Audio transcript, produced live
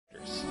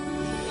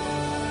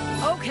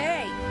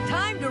Okay,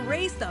 time to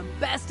race the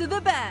best of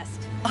the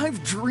best.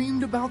 I've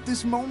dreamed about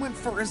this moment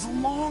for as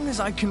long as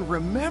I can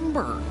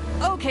remember.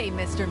 Okay,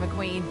 Mr.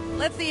 McQueen,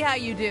 let's see how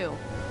you do.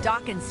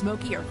 Doc and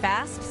Smokey are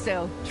fast,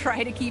 so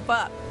try to keep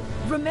up.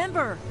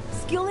 Remember,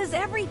 skill is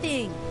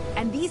everything,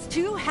 and these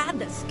two had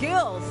the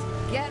skills.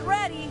 Get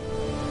ready.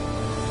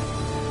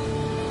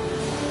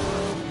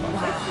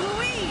 Wow. It's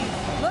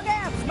Louise! Look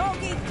out,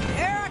 Smokey!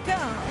 Here I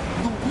come!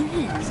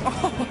 Louise!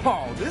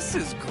 Oh, this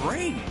is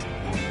great!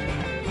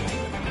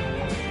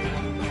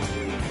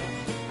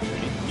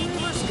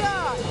 River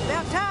Scott!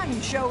 About time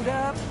you showed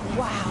up.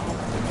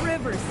 Wow,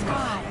 River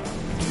Scott!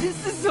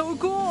 This is so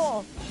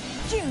cool!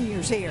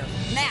 Junior's here.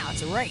 Now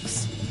it's a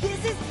race.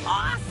 This is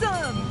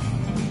awesome!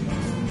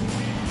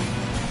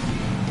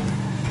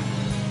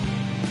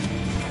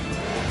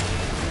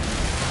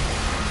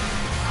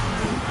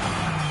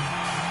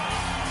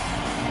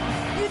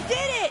 You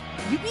did it!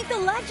 You beat the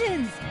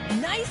legends!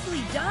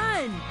 Nicely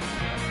done!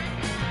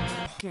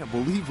 I can't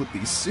believe what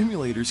these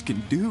simulators can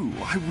do.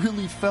 I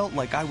really felt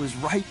like I was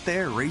right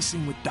there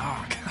racing with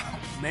Doc. Oh,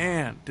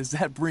 man, does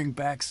that bring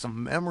back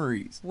some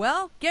memories.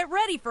 Well, get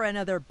ready for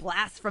another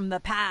blast from the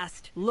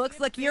past. Looks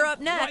like you're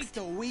up next.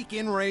 Quite a week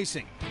in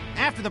racing.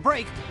 After the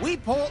break, we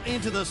pull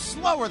into the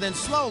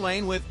slower-than-slow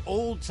lane with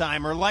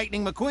old-timer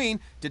Lightning McQueen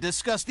to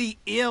discuss the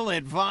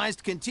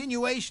ill-advised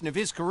continuation of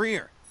his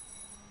career.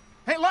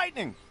 Hey,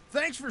 Lightning!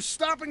 Thanks for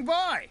stopping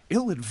by.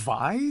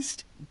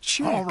 Ill-advised?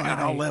 Chick, All right,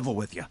 I'll level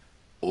with you.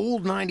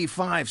 Old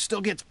 95 still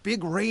gets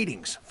big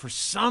ratings for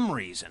some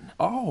reason.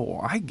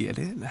 Oh, I get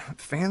it.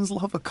 Fans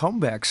love a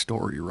comeback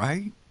story,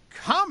 right?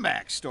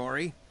 Comeback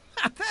story?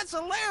 That's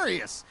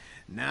hilarious.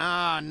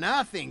 Nah,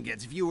 nothing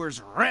gets viewers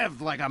revved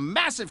like a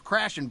massive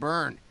crash and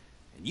burn.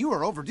 And you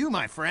are overdue,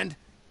 my friend.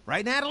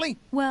 Right, Natalie?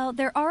 Well,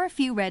 there are a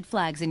few red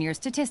flags in your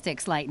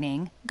statistics,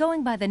 Lightning.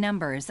 Going by the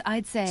numbers,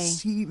 I'd say...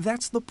 See,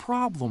 that's the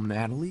problem,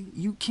 Natalie.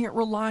 You can't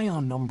rely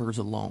on numbers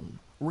alone.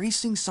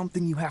 Racing's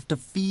something you have to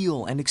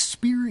feel and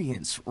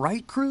experience,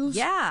 right, Cruz?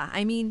 Yeah,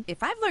 I mean,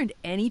 if I've learned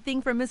anything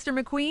from Mr.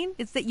 McQueen,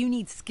 it's that you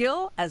need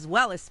skill as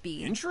well as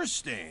speed.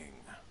 Interesting.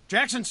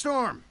 Jackson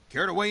Storm,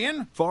 care to weigh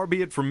in? Far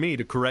be it from me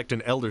to correct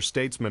an elder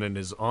statesman and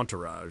his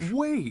entourage.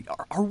 Wait,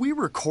 are we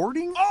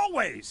recording?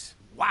 Always!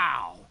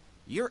 Wow,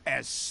 you're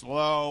as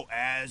slow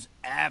as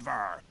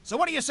ever. So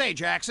what do you say,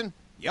 Jackson?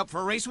 You up for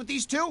a race with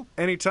these two?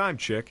 Anytime,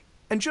 chick.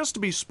 And just to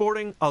be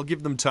sporting, I'll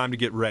give them time to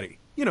get ready.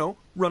 You know,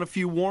 run a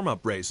few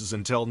warm-up races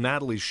until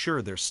Natalie's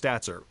sure their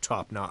stats are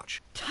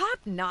top-notch.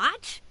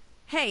 Top-notch?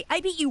 Hey,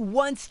 I beat you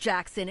once,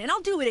 Jackson, and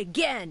I'll do it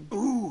again.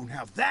 Ooh,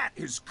 now that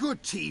is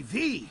good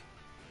TV.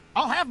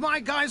 I'll have my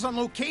guys on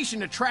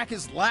location to track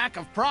his lack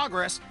of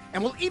progress,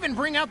 and we'll even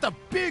bring out the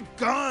big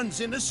guns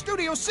in the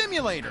studio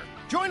simulator.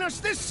 Join us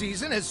this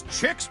season as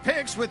Chicks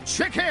Picks with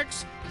Chick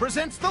Hicks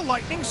presents the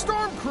Lightning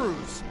Storm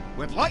Cruise,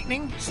 with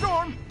Lightning,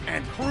 Storm,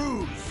 and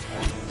Cruise.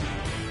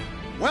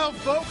 Well,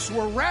 folks,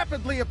 we're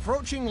rapidly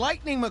approaching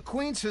Lightning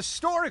McQueen's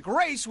historic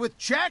race with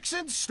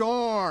Jackson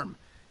Storm.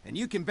 And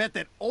you can bet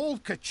that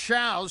old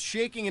Ka-chow's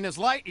shaking in his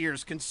light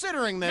years,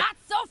 considering that... Not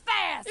so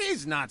fast!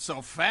 He's not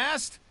so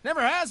fast.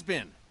 Never has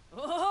been.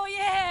 Oh,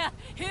 yeah!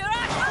 Here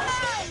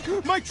I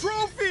come! My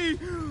trophy!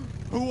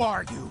 Who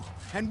are you?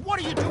 And what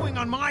are you doing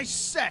on my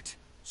set?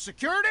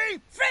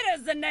 Security?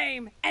 Fritter's the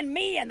name, and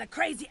me and the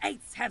Crazy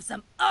Eights have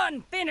some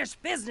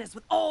unfinished business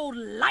with old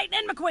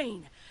Lightning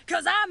McQueen.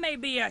 'Cause I may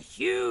be a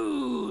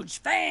huge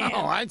fan.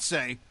 Oh, I'd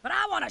say. But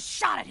I want a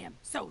shot at him,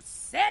 so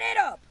set it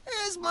up.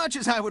 As much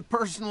as I would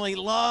personally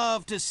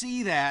love to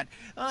see that,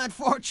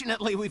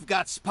 unfortunately, we've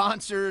got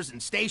sponsors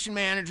and station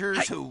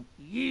managers who...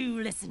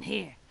 You listen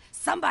here.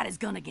 Somebody's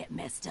gonna get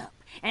messed up.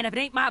 And if it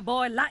ain't my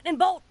boy Lightning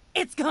Bolt,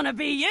 it's gonna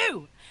be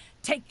you.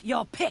 Take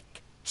your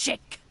pick,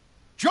 chick.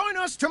 Join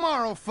us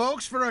tomorrow,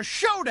 folks, for a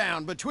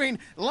showdown between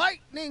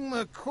Lightning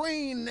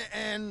McQueen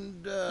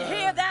and, You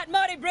hear that,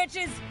 Muddy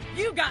Britches?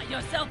 You got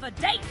yourself a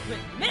date with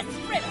Miss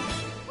Fritter.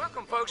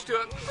 Welcome, folks, to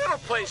a little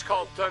place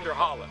called Thunder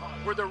Hollow,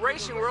 where the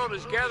racing world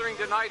is gathering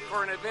tonight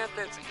for an event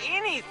that's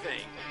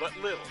anything but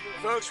little.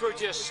 Folks, we're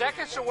just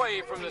seconds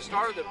away from the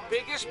start of the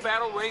biggest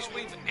battle race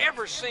we've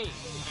ever seen.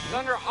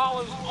 Thunder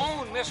Hollow's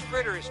own Miss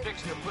Fritter is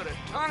fixing to put a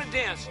ton of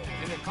dents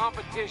in the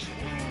competition.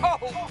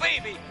 Oh,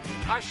 baby,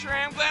 I sure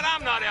am glad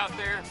I'm not out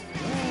there.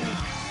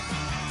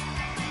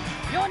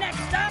 Your next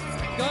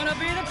stop's gonna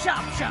be the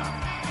Chop Shop.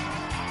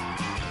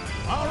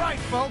 All right,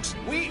 folks,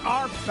 we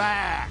are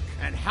back.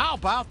 And how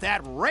about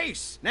that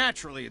race?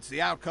 Naturally, it's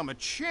the outcome a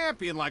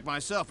champion like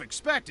myself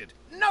expected.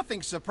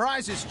 Nothing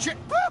surprises Chick...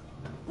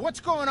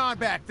 What's going on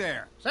back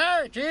there?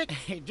 Sorry, Chick.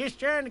 Just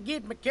trying to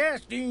get my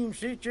costume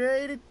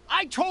situated.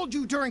 I told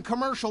you during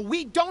commercial,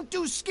 we don't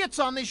do skits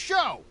on this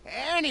show.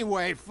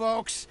 Anyway,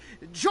 folks,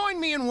 join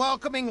me in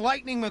welcoming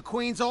Lightning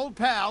McQueen's old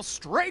pal,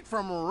 straight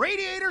from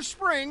Radiator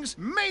Springs,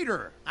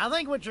 Mater. I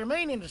think what you're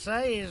meaning to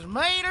say is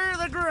Mater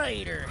the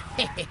Greater.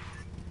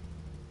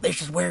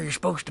 This is where you're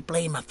supposed to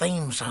play my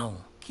theme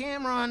song.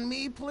 Camera on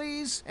me,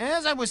 please.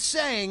 As I was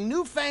saying,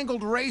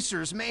 newfangled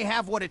racers may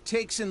have what it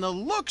takes in the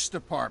looks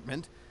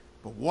department,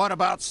 But what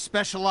about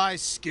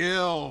specialized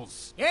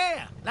skills?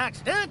 Yeah, like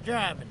stunt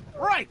driving.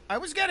 Right, I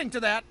was getting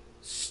to that.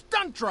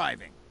 Stunt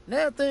driving.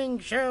 Nothing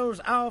shows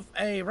off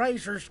a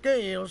racer's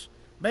skills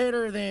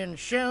better than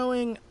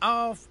showing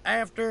off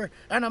after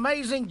an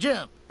amazing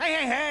jump.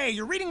 Hey,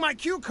 you're reading my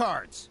cue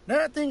cards.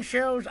 Nothing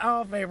shows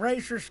off a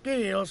racer's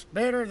skills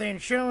better than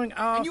showing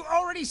off... And you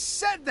already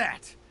said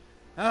that.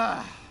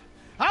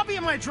 I'll be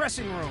in my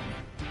dressing room.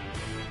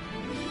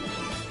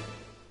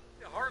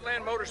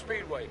 Heartland Motor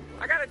Speedway.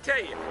 I gotta tell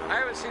you, I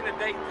haven't seen a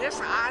date this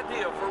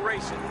ideal for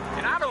racing,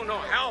 and I don't know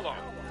how long.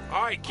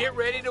 All right, get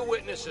ready to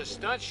witness a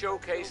stunt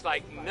showcase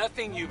like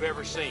nothing you've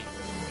ever seen.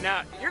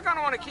 Now, you're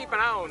gonna want to keep an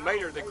eye on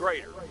Mater the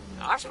Grader.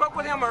 I spoke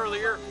with him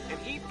earlier, and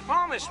he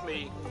promised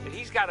me that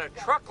he's got a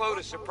truckload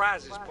of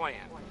surprises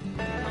planned.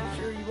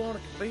 You sure you want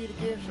to compete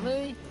against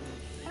me?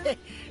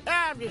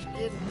 I'm just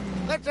kidding.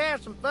 Let's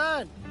have some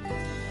fun.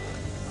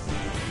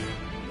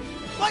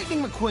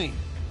 Lightning McQueen,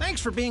 thanks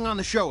for being on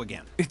the show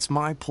again. It's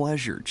my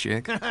pleasure,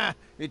 Chick.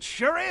 It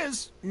sure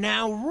is.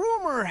 Now,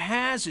 rumor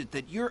has it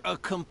that you're a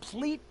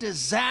complete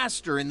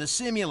disaster in the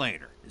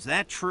simulator. Is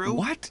that true?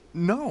 What?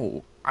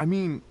 No. I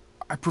mean,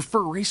 I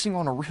prefer racing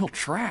on a real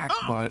track,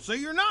 but... So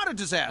you're not a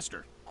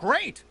disaster.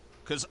 Great,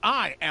 because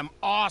I am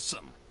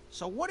awesome.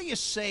 So what do you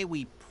say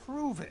we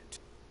prove it?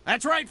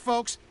 That's right,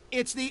 folks.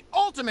 It's the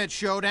ultimate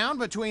showdown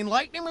between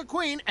Lightning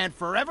McQueen and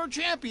forever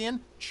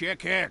champion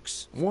Chick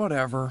Hicks.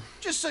 Whatever.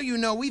 Just so you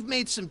know, we've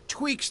made some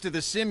tweaks to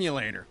the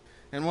simulator.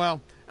 And,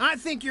 well, I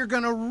think you're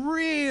gonna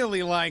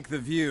really like the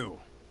view.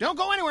 Don't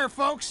go anywhere,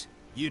 folks.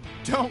 You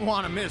don't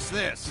want to miss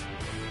this.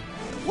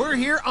 We're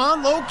here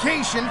on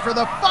location for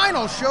the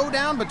final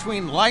showdown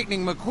between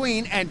Lightning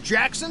McQueen and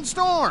Jackson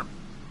Storm.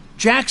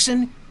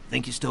 Jackson,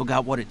 think you still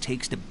got what it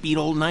takes to beat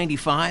old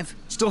 95?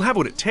 Still have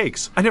what it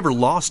takes. I never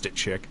lost it,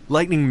 Chick.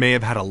 Lightning may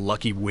have had a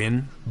lucky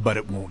win, but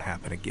it won't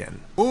happen again.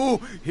 Ooh,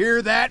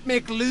 hear that,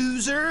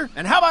 McLoser?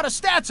 And how about a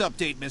stats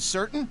update, Miss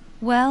Certain?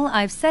 Well,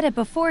 I've said it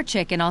before,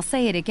 Chick, and I'll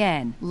say it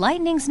again.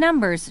 Lightning's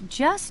numbers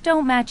just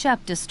don't match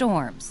up to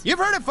Storm's. You've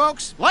heard it,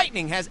 folks.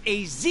 Lightning has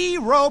a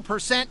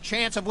 0%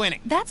 chance of winning.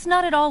 That's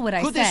not at all what I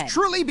said. Could this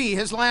truly be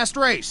his last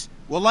race?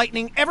 Will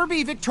Lightning ever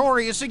be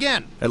victorious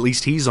again? At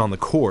least he's on the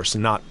course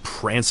and not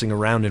prancing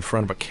around in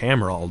front of a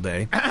camera all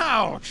day.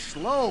 Ouch!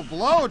 Slow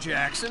blow,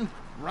 Jackson.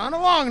 Run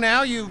along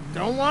now, you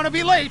don't want to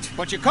be late.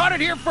 But you caught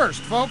it here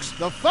first, folks.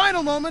 The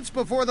final moments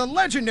before the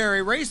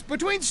legendary race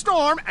between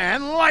Storm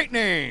and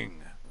Lightning.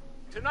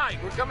 Tonight,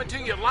 we're coming to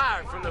you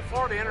live from the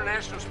Florida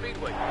International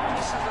Speedway.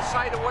 This is the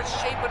site of what's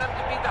shaping up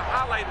to be the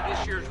highlight of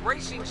this year's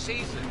racing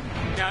season.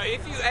 Now,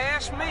 if you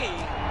ask me,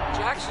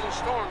 Jackson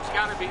Storm's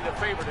got to be the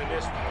favorite in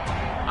this one.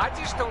 I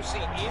just don't see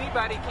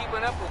anybody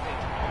keeping up with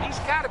him. He's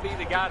got to be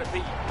the guy to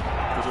beat.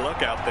 Good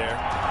luck out there.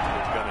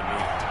 You're gonna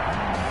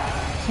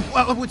need it.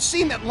 Well, it would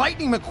seem that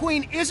Lightning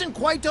McQueen isn't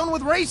quite done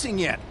with racing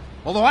yet.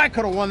 Although I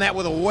could have won that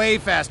with a way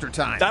faster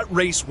time. That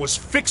race was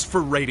fixed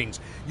for ratings.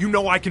 You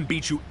know I can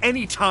beat you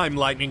anytime,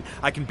 Lightning.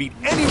 I can beat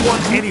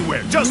anyone,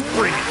 anywhere. Just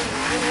bring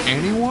it.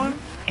 Anyone?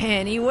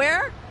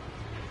 Anywhere?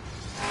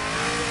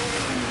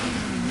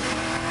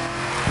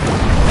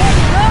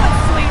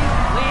 We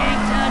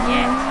ain't done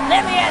yet.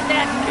 Let me add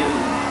that new.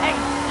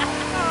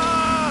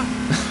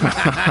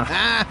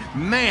 Hey.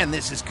 Man,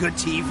 this is good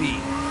TV.